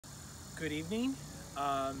Good evening,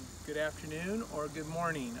 good afternoon, or good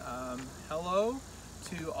morning. Hello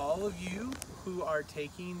to all of you who are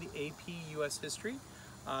taking the AP US History.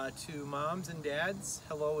 To moms and dads,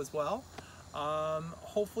 hello as well.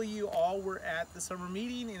 Hopefully you all were at the summer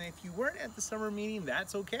meeting, and if you weren't at the summer meeting,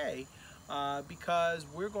 that's okay, because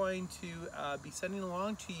we're going to be sending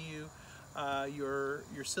along to you your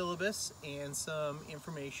syllabus and some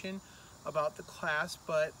information about the class,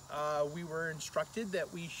 but we were instructed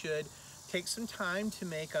that we should take some time to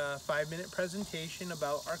make a 5-minute presentation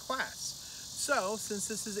about our class. So, since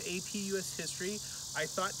this is AP US History, I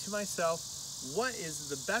thought to myself, what is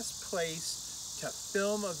the best place to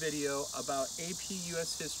film a video about AP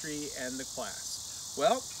US History and the class?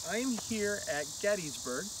 Well, I'm here at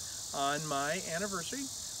Gettysburg on my anniversary.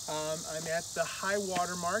 I'm at the high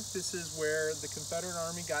water mark. This is where the Confederate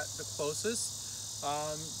Army got the closest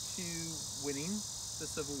to winning the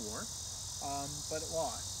Civil War, but it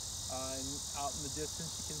lost. And out in the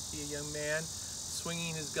distance you can see a young man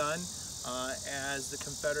swinging his gun as the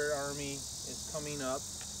Confederate Army is coming up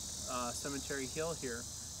Cemetery Hill here,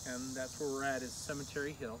 and that's where we're at, is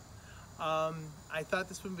Cemetery Hill. I thought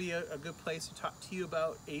this would be a good place to talk to you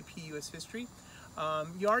about AP US History.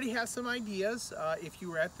 You already have some ideas if you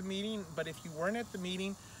were at the meeting, but if you weren't at the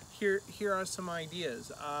meeting, here are some ideas.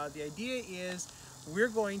 The idea is we're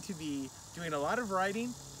going to be doing a lot of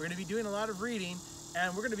writing, we're going to be doing a lot of reading,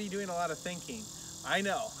 and we're going to be doing a lot of thinking. I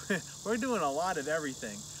know, we're doing a lot of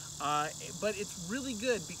everything, but it's really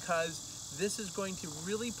good because this is going to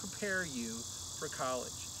really prepare you for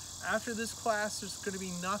college. After this class, there's going to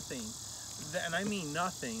be nothing, and I mean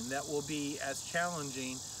nothing, that will be as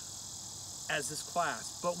challenging as this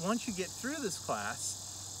class. But once you get through this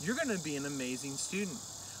class, you're going to be an amazing student.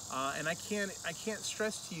 And I can't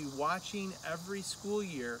stress to you, watching every school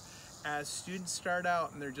year as students start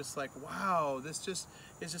out and they're just like, wow, this just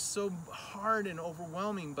is just so hard and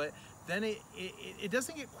overwhelming, but then it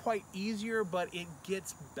doesn't get quite easier, but it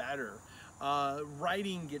gets better.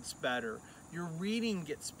 Writing gets better, your reading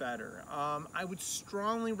gets better. I would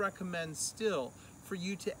strongly recommend still for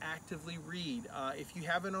you to actively read. If you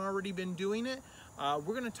haven't already been doing it,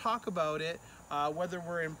 we're going to talk about it, whether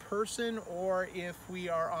we're in person or if we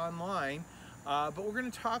are online. But we're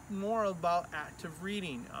going to talk more about active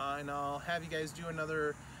reading, and I'll have you guys do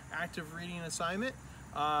another active reading assignment,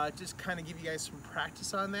 just kind of give you guys some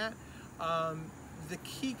practice on that. The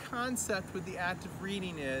key concept with the active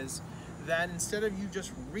reading is that instead of you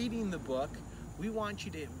just reading the book, we want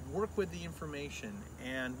you to work with the information,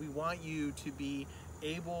 and we want you to be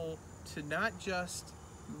able to not just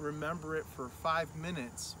remember it for 5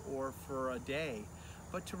 minutes or for a day,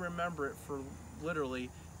 but to remember it for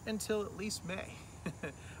literally until at least May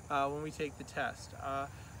when we take the test.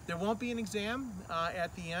 There won't be an exam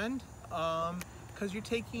at the end because you're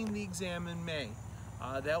taking the exam in May.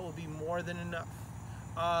 That will be more than enough.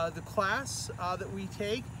 The class that we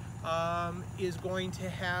take is going to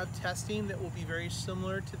have testing that will be very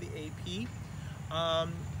similar to the AP.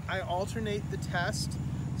 I alternate the test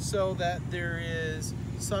so that there is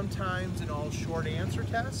sometimes an all short answer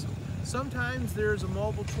test. Sometimes there's a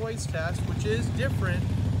multiple choice test, which is different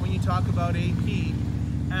when you talk about AP,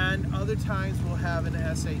 and other times we'll have an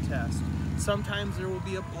essay test. Sometimes there will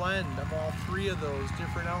be a blend of all three of those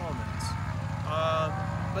different elements.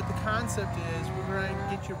 But the concept is we're going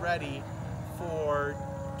to get you ready for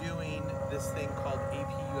doing this thing called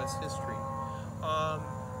AP US History.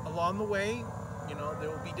 Along the way, you know, there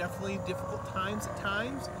will be definitely difficult times at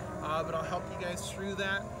times, but I'll help you guys through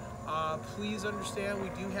that. Please understand we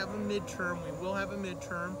do have a midterm. We will have a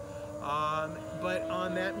midterm, but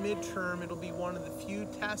on that midterm, it'll be one of the few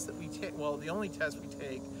tests that we take, well, the only test we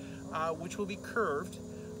take, which will be curved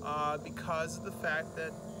because of the fact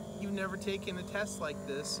that you've never taken a test like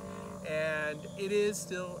this, and it is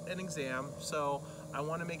still an exam, so I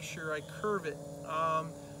want to make sure I curve it.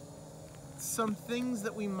 Some things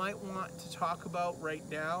that we might want to talk about right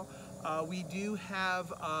now, we do have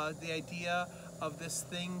the idea of this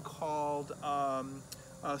thing called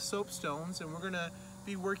soapstones, and we're going to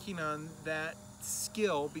be working on that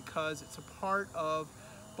skill because it's a part of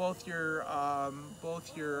both your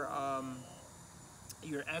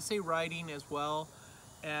essay writing as well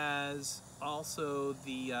as also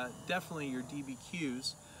the definitely your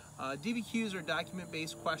DBQs. DBQs are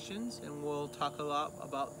document-based questions, and we'll talk a lot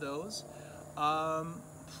about those.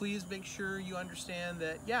 Please make sure you understand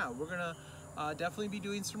that, yeah, we're gonna definitely be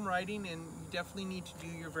doing some writing, and you definitely need to do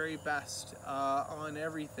your very best on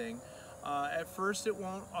everything. At first, it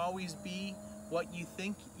won't always be what you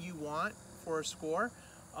think you want for a score,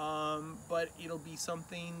 but it'll be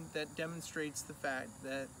something that demonstrates the fact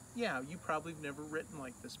that yeah, you probably have never written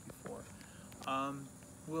like this before.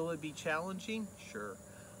 Will it be challenging? Sure.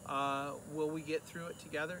 Will we get through it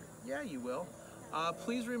together? Yeah, you will.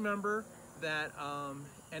 Please remember that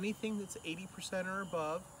anything that's 80% or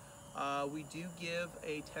above, we do give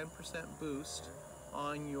a 10% boost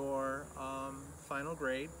on your final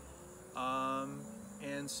grade.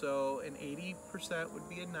 And so an 80% would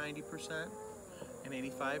be a 90%, an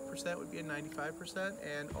 85% would be a 95%,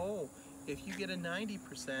 and oh, if you get a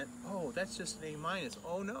 90%, oh, that's just an A minus.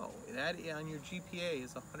 Oh no, that on your GPA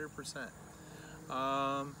is 100%.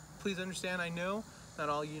 Please understand, I know not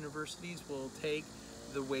all universities will take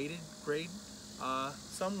the weighted grade.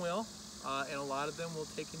 Some will, and a lot of them will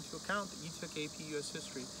take into account that you took AP US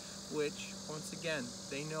History, which, once again,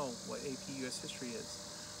 they know what AP US History is.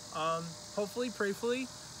 Hopefully, prayerfully,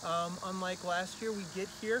 unlike last year, we get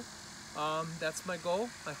here. That's my goal.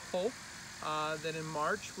 I hope that in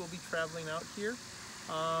March we'll be traveling out here.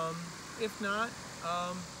 If not,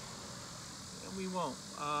 we won't.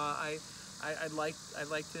 I'd like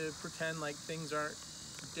to pretend like things aren't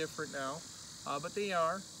different now, but they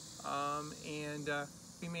are, and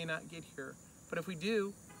we may not get here. But if we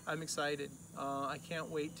do, I'm excited. I can't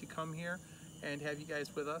wait to come here and have you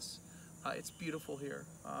guys with us. It's beautiful here.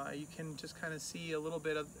 You can just kind of see a little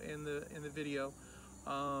bit of in the video.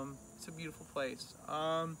 It's a beautiful place.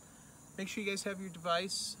 Make sure you guys have your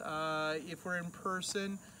device. If we're in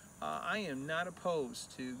person, I am not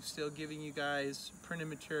opposed to still giving you guys printed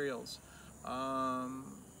materials.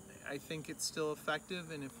 I think it's still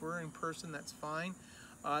effective, and if we're in person, that's fine.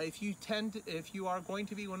 If you are going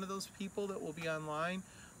to be one of those people that will be online,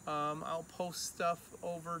 I'll post stuff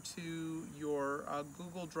over to your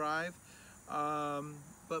Google Drive.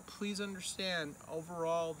 But please understand,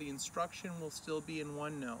 overall, the instruction will still be in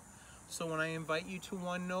OneNote. So when I invite you to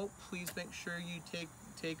OneNote, please make sure you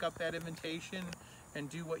take up that invitation and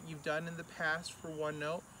do what you've done in the past for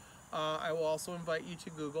OneNote. I will also invite you to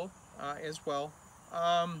Google as well.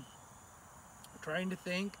 Trying to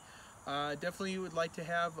think. Definitely you would like to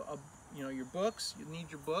have your books. You need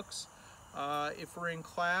your books. If we're in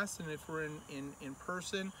class and if we're in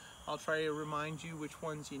person, I'll try to remind you which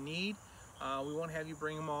ones you need. We won't have you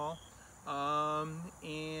bring them all.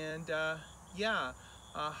 Yeah,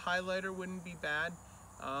 highlighter wouldn't be bad.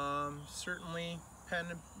 Certainly pen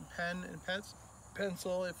and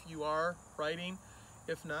pencil if you are writing.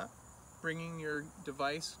 If not, bringing your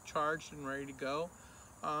device charged and ready to go.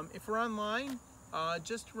 If we're online,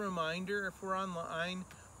 just a reminder, if we're online,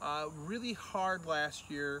 really hard last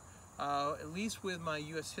year, at least with my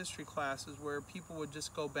US history classes, where people would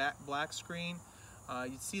just go black screen,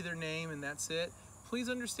 you'd see their name and that's it. Please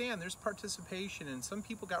understand, there's participation, and some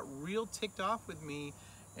people got real ticked off with me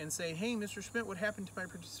and say, hey, Mr. Schmidt, what happened to my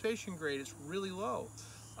participation grade? It's really low.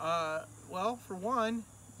 Well, for one,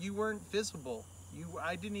 you weren't visible.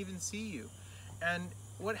 I didn't even see you. And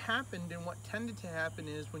what happened and what tended to happen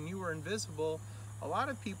is when you were invisible, a lot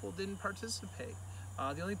of people didn't participate.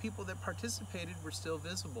 The only people that participated were still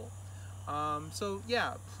visible. So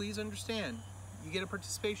yeah, please understand, you get a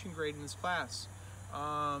participation grade in this class.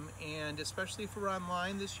 And especially if we're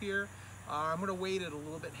online this year, I'm going to weight it a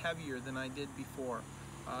little bit heavier than I did before.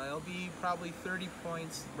 It'll be probably 30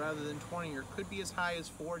 points rather than 20, or could be as high as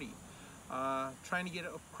 40. Trying to get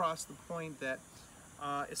across the point that,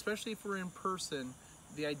 especially if we're in person,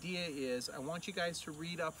 the idea is I want you guys to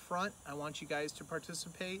read up front. I want you guys to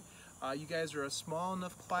participate. You guys are a small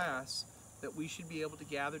enough class that we should be able to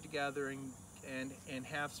gather together and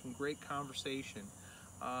have some great conversation.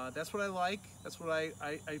 That's what I like. That's what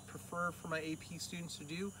I prefer for my AP students to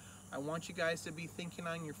do. I want you guys to be thinking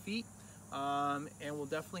on your feet, and we'll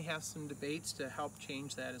definitely have some debates to help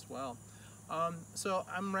change that as well. So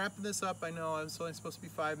I'm wrapping this up. I know it's only supposed to be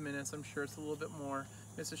 5 minutes. I'm sure it's a little bit more.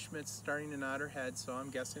 Mrs. Schmidt's starting to nod her head, so I'm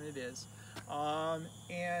guessing it is.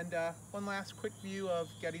 One last quick view of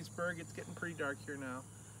Gettysburg. It's getting pretty dark here now.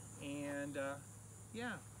 And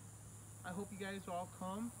yeah, I hope you guys all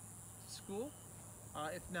come to school.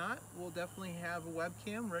 If not, we'll definitely have a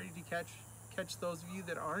webcam ready to catch those of you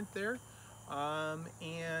that aren't there.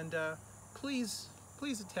 Please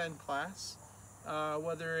attend class,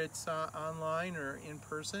 whether it's online or in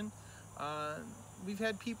person. We've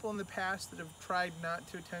had people in the past that have tried not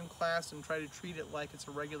to attend class and try to treat it like it's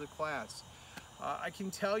a regular class. I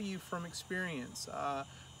can tell you from experience,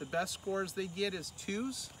 the best scores they get is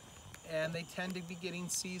 2s, and they tend to be getting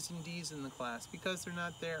C's and D's in the class because they're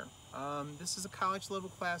not there. This is a college level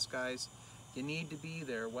class, guys. You need to be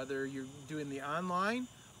there, whether you're doing the online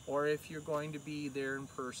or if you're going to be there in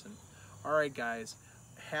person. All right, guys,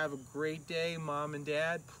 have a great day. Mom and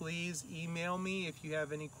Dad, please email me if you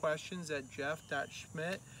have any questions at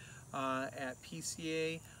jeff.schmidt at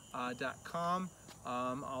pca.com.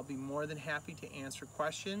 I'll be more than happy to answer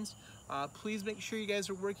questions. Please make sure you guys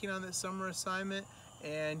are working on this summer assignment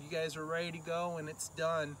and you guys are ready to go when it's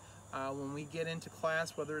done when we get into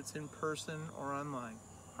class, whether it's in person or online.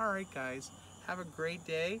 All right, guys, have a great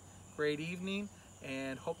day, great evening,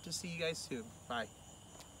 and hope to see you guys soon. Bye.